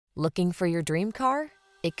Looking for your dream car?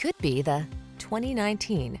 It could be the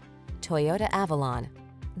 2019 Toyota Avalon.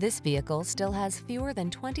 This vehicle still has fewer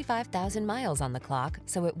than 25,000 miles on the clock,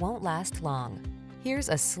 so it won't last long. Here's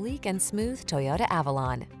a sleek and smooth Toyota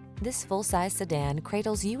Avalon. This full-size sedan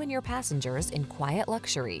cradles you and your passengers in quiet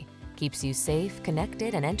luxury, keeps you safe,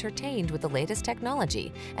 connected, and entertained with the latest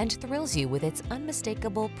technology, and thrills you with its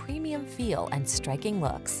unmistakable premium feel and striking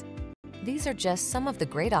looks. These are just some of the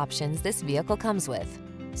great options this vehicle comes with: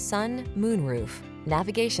 sun, moonroof,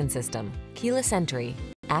 navigation system, keyless entry,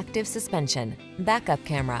 active suspension, backup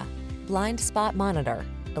camera, blind spot monitor,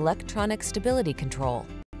 electronic stability control,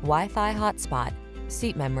 Wi-Fi hotspot,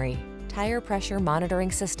 seat memory, tire pressure monitoring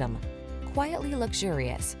system. Quietly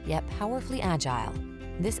luxurious, yet powerfully agile,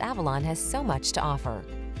 this Avalon has so much to offer.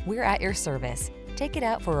 We're at your service. Take it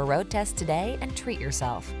out for a road test today and treat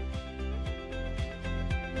yourself.